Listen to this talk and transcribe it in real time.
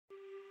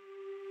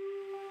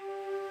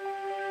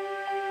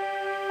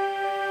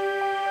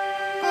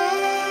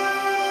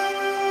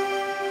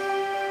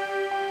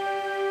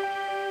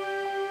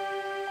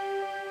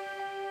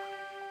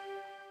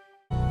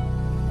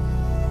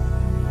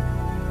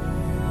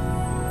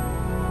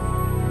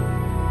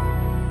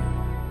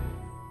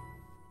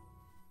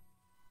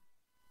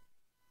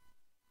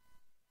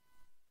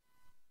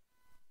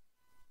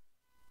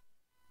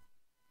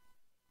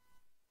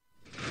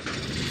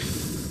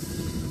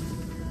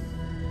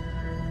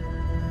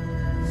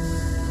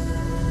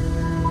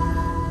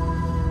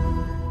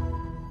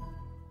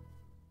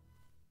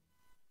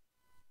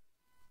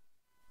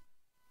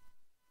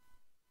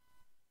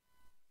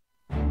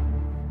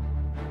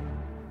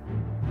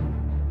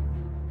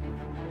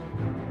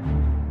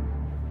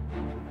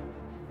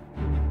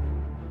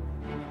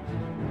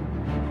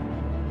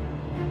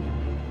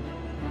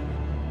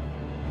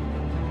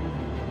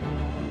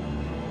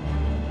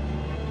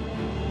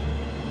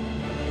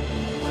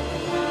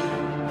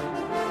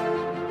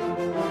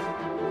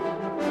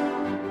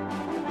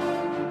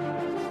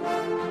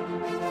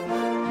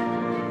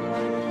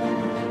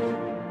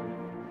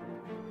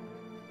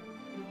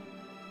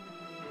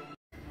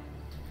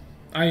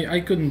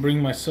I couldn't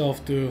bring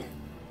myself to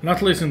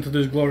not listen to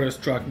this glorious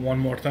track one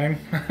more time.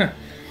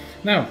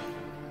 Now,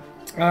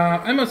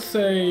 I must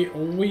say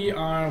we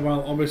are,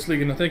 well, obviously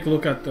gonna take a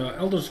look at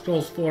Elder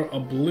Scrolls 4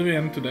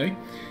 Oblivion today.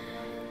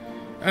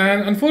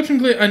 And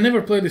unfortunately, I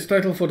never played this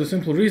title for the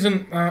simple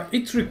reason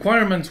its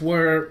requirements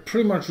were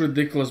pretty much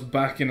ridiculous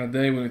back in the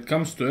day when it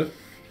comes to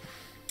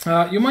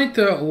it. You might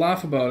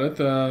laugh about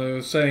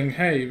it, saying,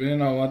 hey, you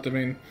know what, I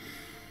mean,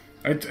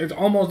 it's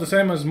almost the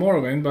same as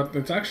Morrowind, but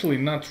it's actually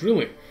not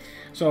really.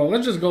 So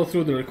let's just go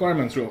through the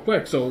requirements real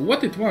quick. So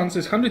what it wants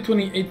is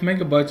 128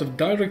 megabytes of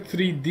direct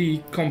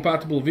 3D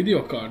compatible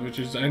video card, which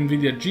is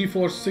NVIDIA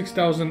GeForce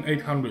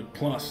 6800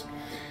 Plus.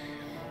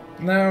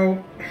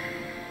 Now,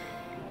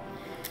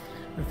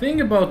 the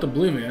thing about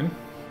Oblivion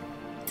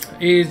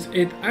is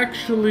it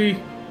actually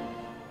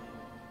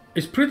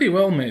is pretty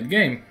well made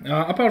game,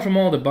 apart from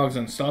all the bugs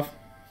and stuff.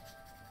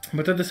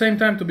 But at the same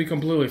time, to be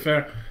completely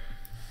fair,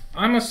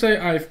 I must say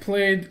I've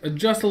played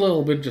just a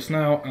little bit just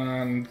now,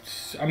 and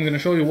I'm gonna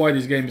show you why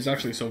this game is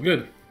actually so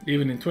good,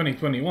 even in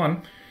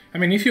 2021. I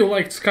mean, if you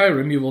liked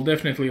Skyrim, you will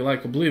definitely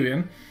like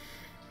Oblivion.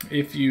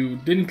 If you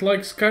didn't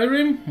like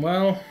Skyrim,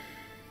 well,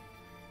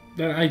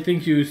 then I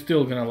think you're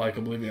still gonna like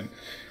Oblivion.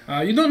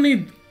 You don't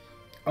need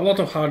a lot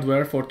of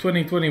hardware for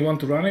 2021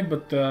 to run it,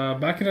 but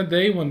back in the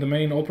day when the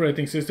main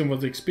operating system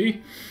was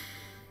XP,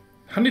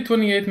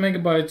 128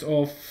 megabytes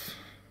of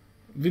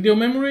video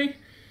memory,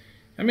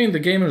 I mean, the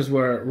gamers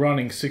were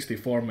running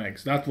 64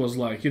 megs. That was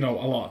like, you know,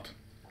 a lot.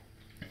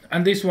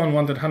 And this one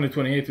wanted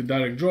 128 with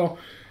direct draw.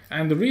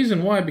 And the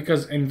reason why,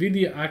 because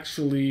NVIDIA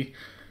actually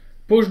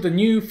pushed the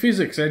new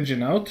physics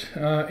engine out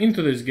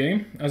into this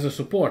game as a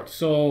support.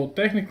 So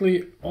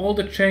technically, all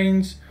the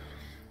chains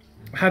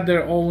had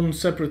their own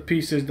separate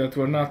pieces that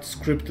were not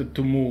scripted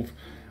to move.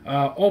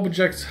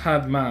 Objects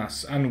had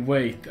mass and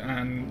weight,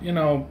 and, you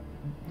know,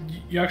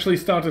 you actually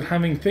started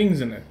having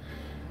things in it.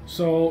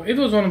 So it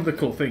was one of the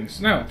cool things.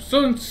 Now,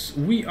 since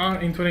we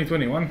are in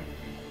 2021,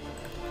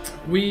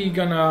 we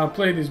gonna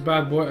play this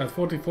bad boy at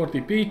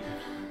 4040p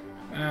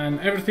and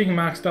everything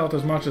maxed out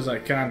as much as I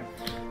can.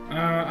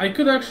 I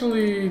could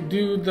actually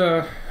do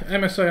the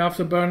MSI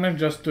Afterburner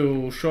just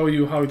to show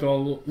you how it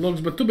all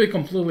looks, but to be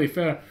completely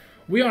fair,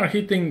 we are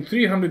hitting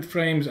 300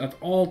 frames at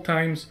all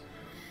times,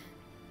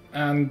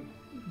 and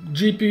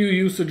GPU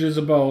usage is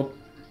about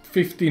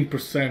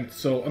 15%.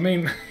 So I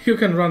mean, you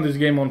can run this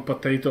game on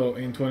potato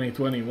in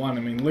 2021. I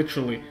mean,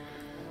 literally,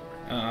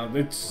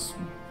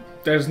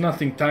 there's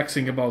nothing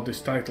taxing about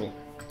this title.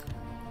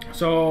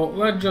 So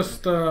let's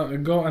just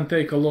go and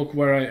take a look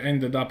where I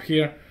ended up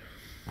here.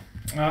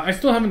 I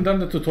still haven't done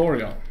the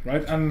tutorial,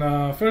 right? And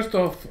first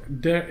off,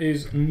 there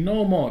is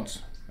no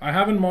mods. I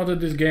haven't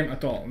modded this game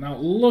at all. Now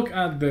look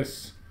at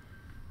this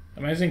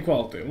amazing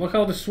quality. Look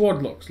how the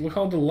sword looks. Look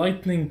how the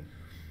lightning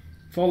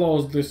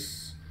follows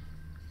this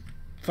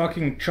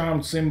fucking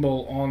charmed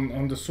symbol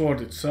on the sword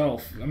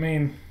itself. I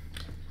mean,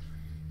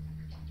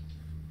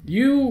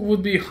 you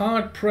would be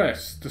hard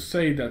pressed to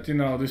say that, you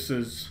know, this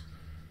is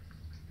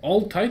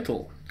old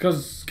title,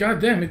 because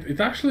goddamn, it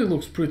actually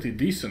looks pretty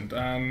decent.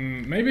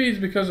 And maybe it's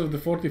because of the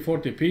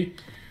 4040p.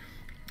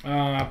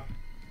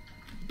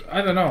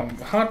 I don't know,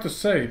 hard to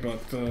say,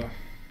 but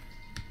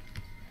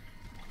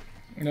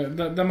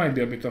that might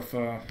be a bit of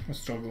a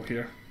struggle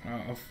here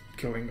of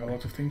killing a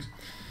lot of things.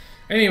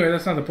 Anyway,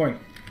 that's not the point.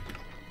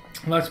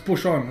 Let's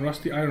push on.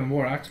 Rusty Iron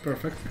War Axe,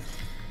 perfect.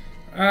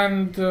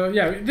 And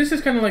yeah, this is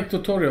kind of like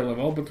tutorial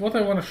level, but what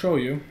I want to show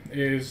you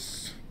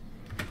is...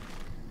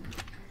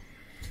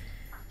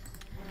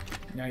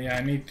 Yeah,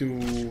 I need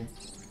to...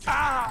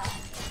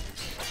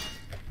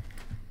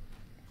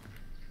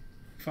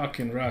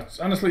 Fucking rats.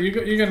 Honestly,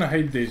 you're gonna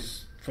hate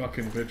these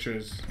fucking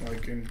bitches,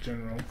 like, in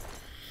general.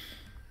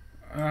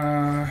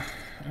 I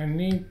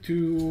need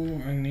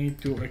to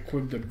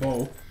equip the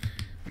bow,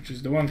 which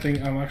is the one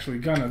thing I'm actually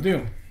gonna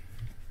do.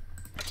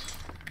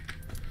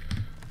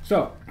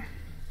 So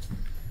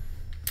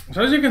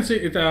as you can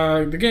see,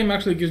 the game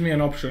actually gives me an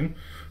option.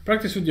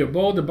 Practice with your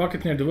bow, the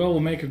bucket near the well will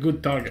make a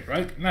good target,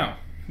 right? Now,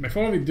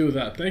 before we do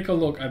that, take a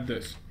look at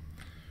this.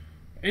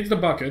 It's the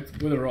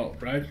bucket with a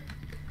rope, right?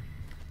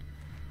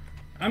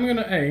 I'm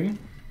gonna aim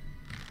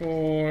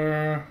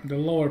for the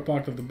lower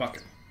part of the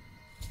bucket.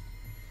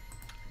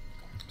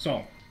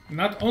 So,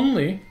 not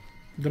only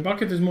the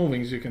bucket is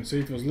moving, as you can see,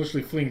 it was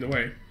literally flinged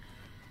away.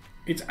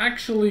 It's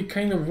actually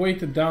kind of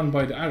weighted down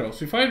by the arrow.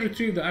 So if I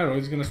retrieve the arrow,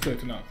 it's gonna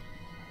straighten out.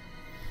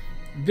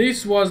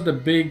 This was the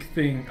big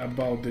thing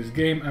about this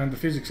game and the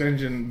physics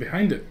engine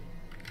behind it.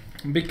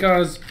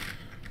 Because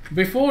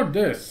before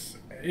this,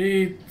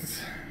 where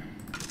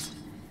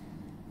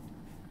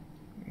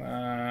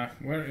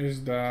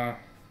is the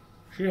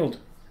shield?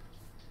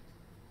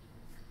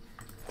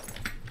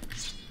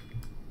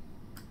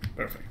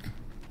 Perfect.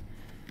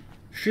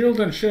 Shield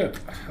and shit,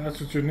 that's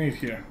what you need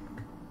here.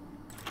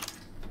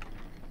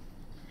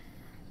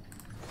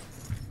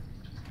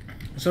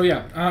 So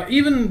yeah,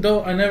 even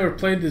though I never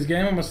played this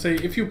game, I must say,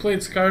 if you played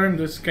Skyrim,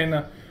 this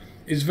kinda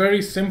is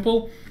very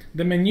simple.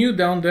 The menu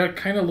down there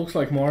kinda looks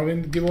like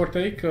Morrowind, give or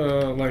take,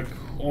 like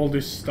all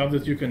this stuff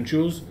that you can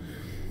choose.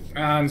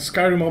 And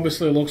Skyrim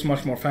obviously looks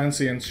much more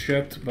fancy and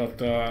shit, but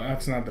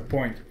that's not the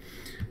point.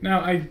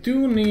 Now, I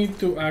do need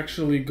to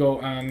actually go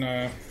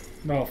and,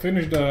 well,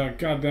 finish the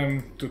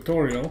goddamn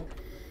tutorial.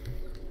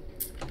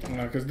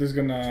 Because this is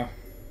gonna...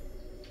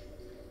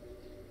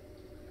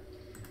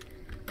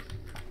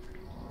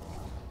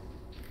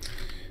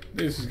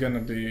 This is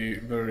gonna be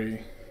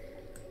very...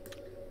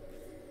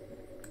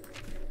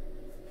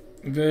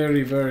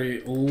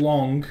 very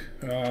long,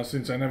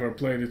 since I never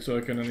played it, so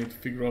I kinda need to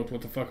figure out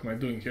what the fuck am I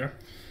doing here.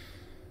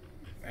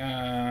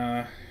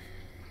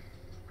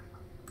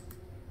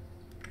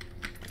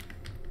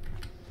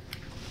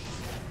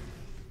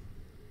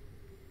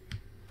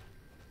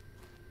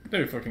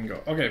 There we fucking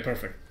go. Okay,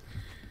 perfect.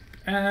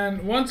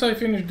 And once I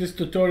finish this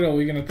tutorial,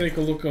 we're gonna take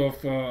a look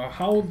of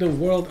how the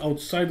world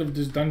outside of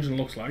this dungeon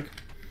looks like.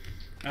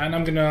 And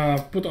I'm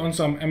gonna put on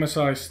some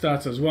MSI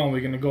stats as well.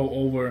 We're gonna go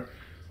over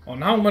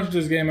on how much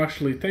this game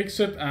actually takes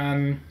it,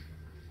 and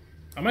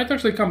I might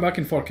actually come back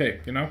in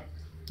 4K, you know?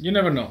 You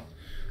never know.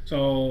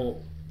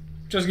 So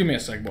just give me a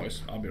sec,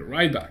 boys. I'll be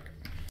right back.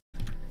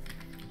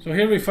 So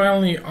here we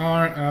finally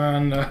are,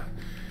 and I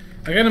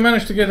kinda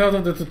managed to get out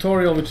of the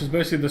tutorial, which is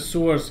basically the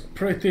sewer's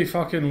pretty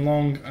fucking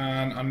long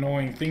and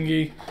annoying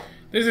thingy.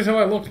 This is how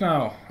I look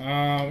now.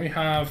 We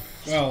have,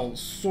 well,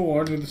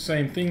 sword with the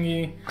same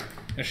thingy,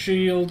 a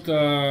shield,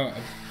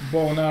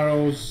 bow and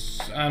arrows,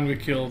 and we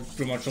killed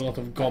pretty much a lot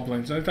of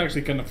goblins. It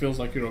actually kind of feels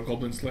like you're a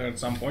goblin slayer at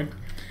some point.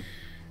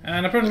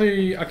 And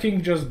apparently a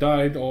king just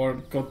died or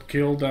got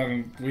killed,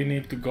 and we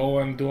need to go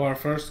and do our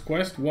first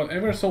quest,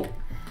 whatever. So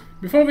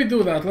before we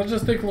do that, let's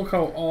just take a look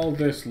how all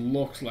this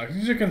looks like.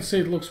 As you can see,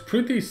 it looks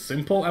pretty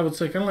simple. I would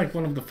say kind of like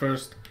one of the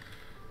first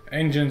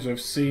engines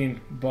we've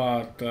seen,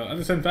 but at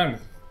the same time,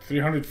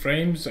 300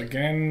 frames.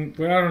 Again,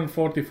 we are on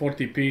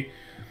 40p.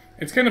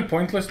 It's kind of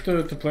pointless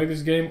to play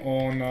this game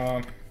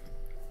on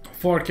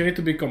 4K,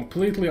 to be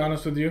completely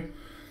honest with you.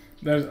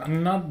 There's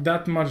not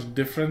that much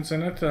difference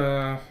in it.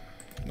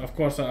 Of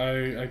course,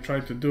 I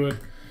tried to do it,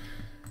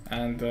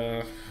 and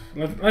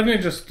let me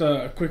just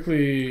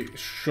quickly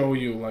show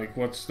you like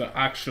what's the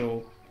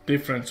actual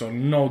difference or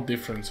no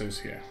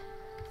differences here.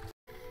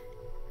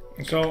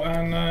 So,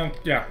 and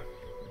yeah,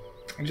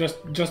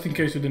 just in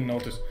case you didn't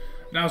notice.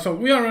 Now, so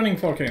we are running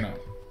 4K now.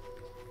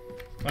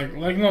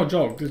 Like no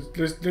joke.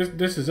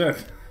 This is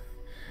it.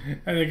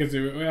 As you can see,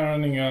 we are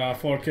running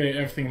 4K,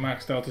 everything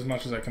maxed out as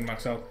much as I can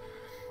max out,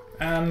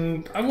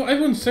 and I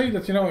wouldn't say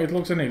that, you know, it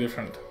looks any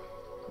different.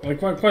 Like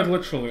quite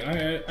literally,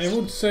 I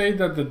would say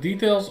that the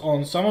details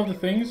on some of the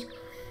things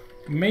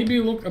maybe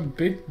look a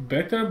bit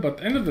better,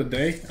 but end of the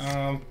day,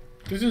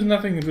 this is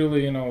nothing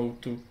really, you know,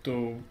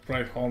 to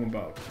write home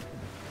about.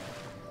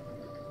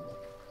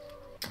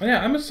 And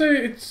yeah, I must say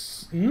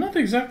it's not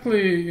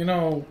exactly, you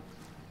know,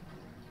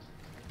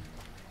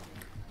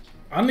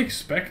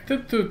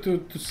 unexpected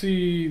to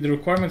see the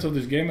requirements of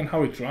this game and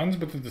how it runs,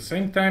 but at the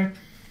same time,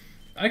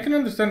 I can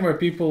understand why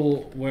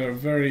people were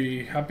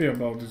very happy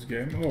about this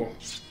game. Oh.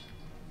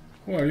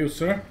 Who are you,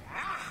 sir?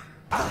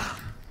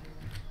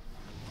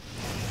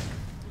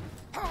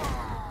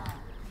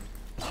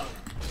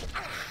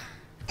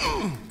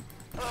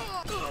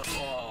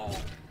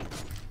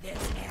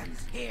 This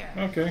ends here.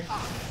 Okay.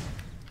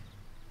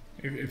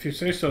 If you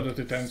say so that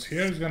it ends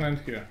here, it's gonna end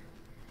here.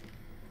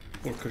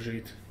 Poor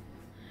Khajiit.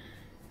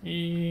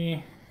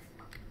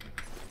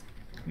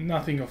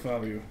 Nothing of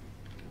value.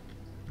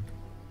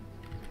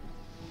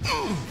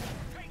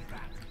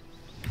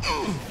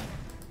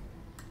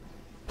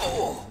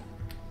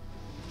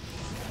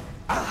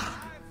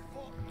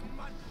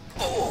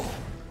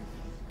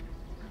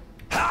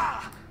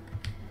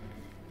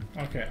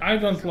 Okay, I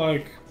don't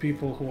like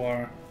people who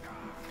are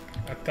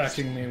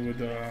attacking me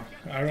with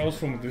arrows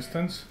from a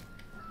distance.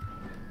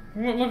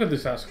 Look at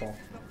this asshole.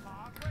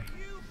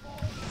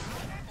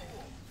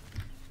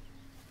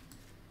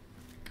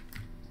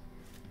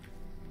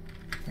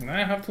 And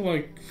I have to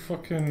like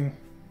fucking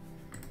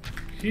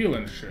heal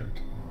and shit.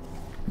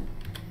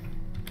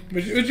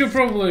 Which you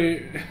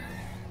probably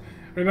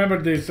remember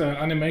these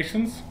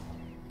animations?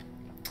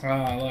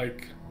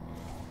 Like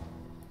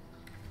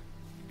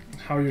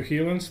how you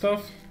heal and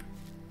stuff.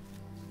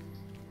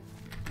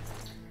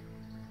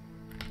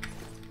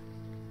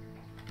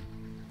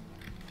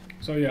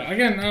 So yeah,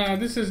 again,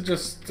 this is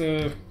just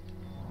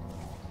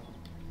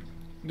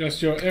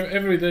your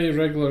everyday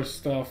regular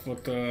stuff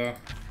what you're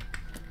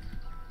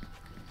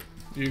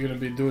gonna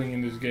be doing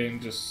in this game,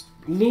 just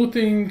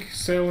looting,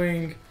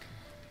 selling,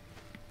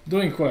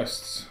 doing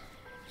quests.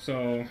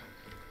 So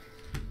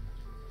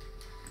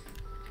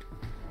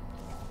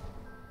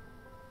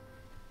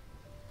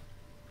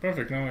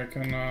perfect, now I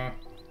can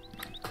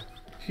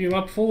heal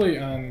up fully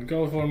and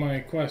go for my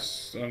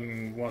quests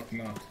and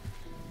whatnot.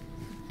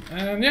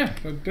 And yeah,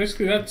 but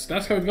basically that's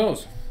how it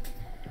goes.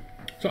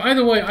 So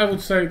either way, I would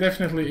say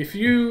definitely, if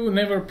you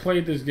never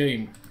played this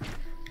game,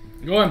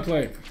 go and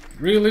play it.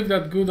 Relive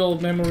that good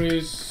old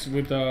memories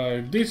with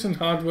decent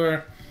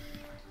hardware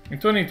in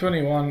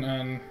 2021,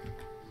 and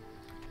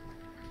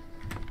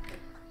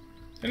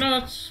you know,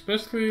 that's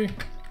basically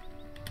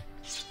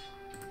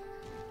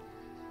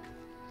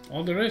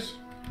All there is.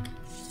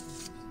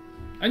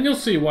 And you'll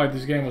see why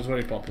this game was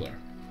very popular.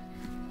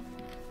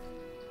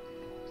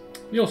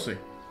 You'll see.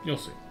 You'll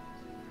see.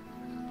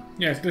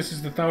 Yes, this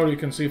is the tower you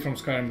can see from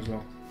Skyrim as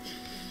well.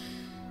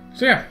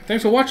 So yeah,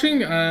 thanks for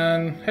watching,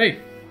 and hey,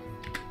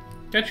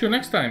 catch you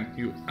next time,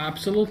 you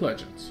absolute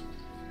legends.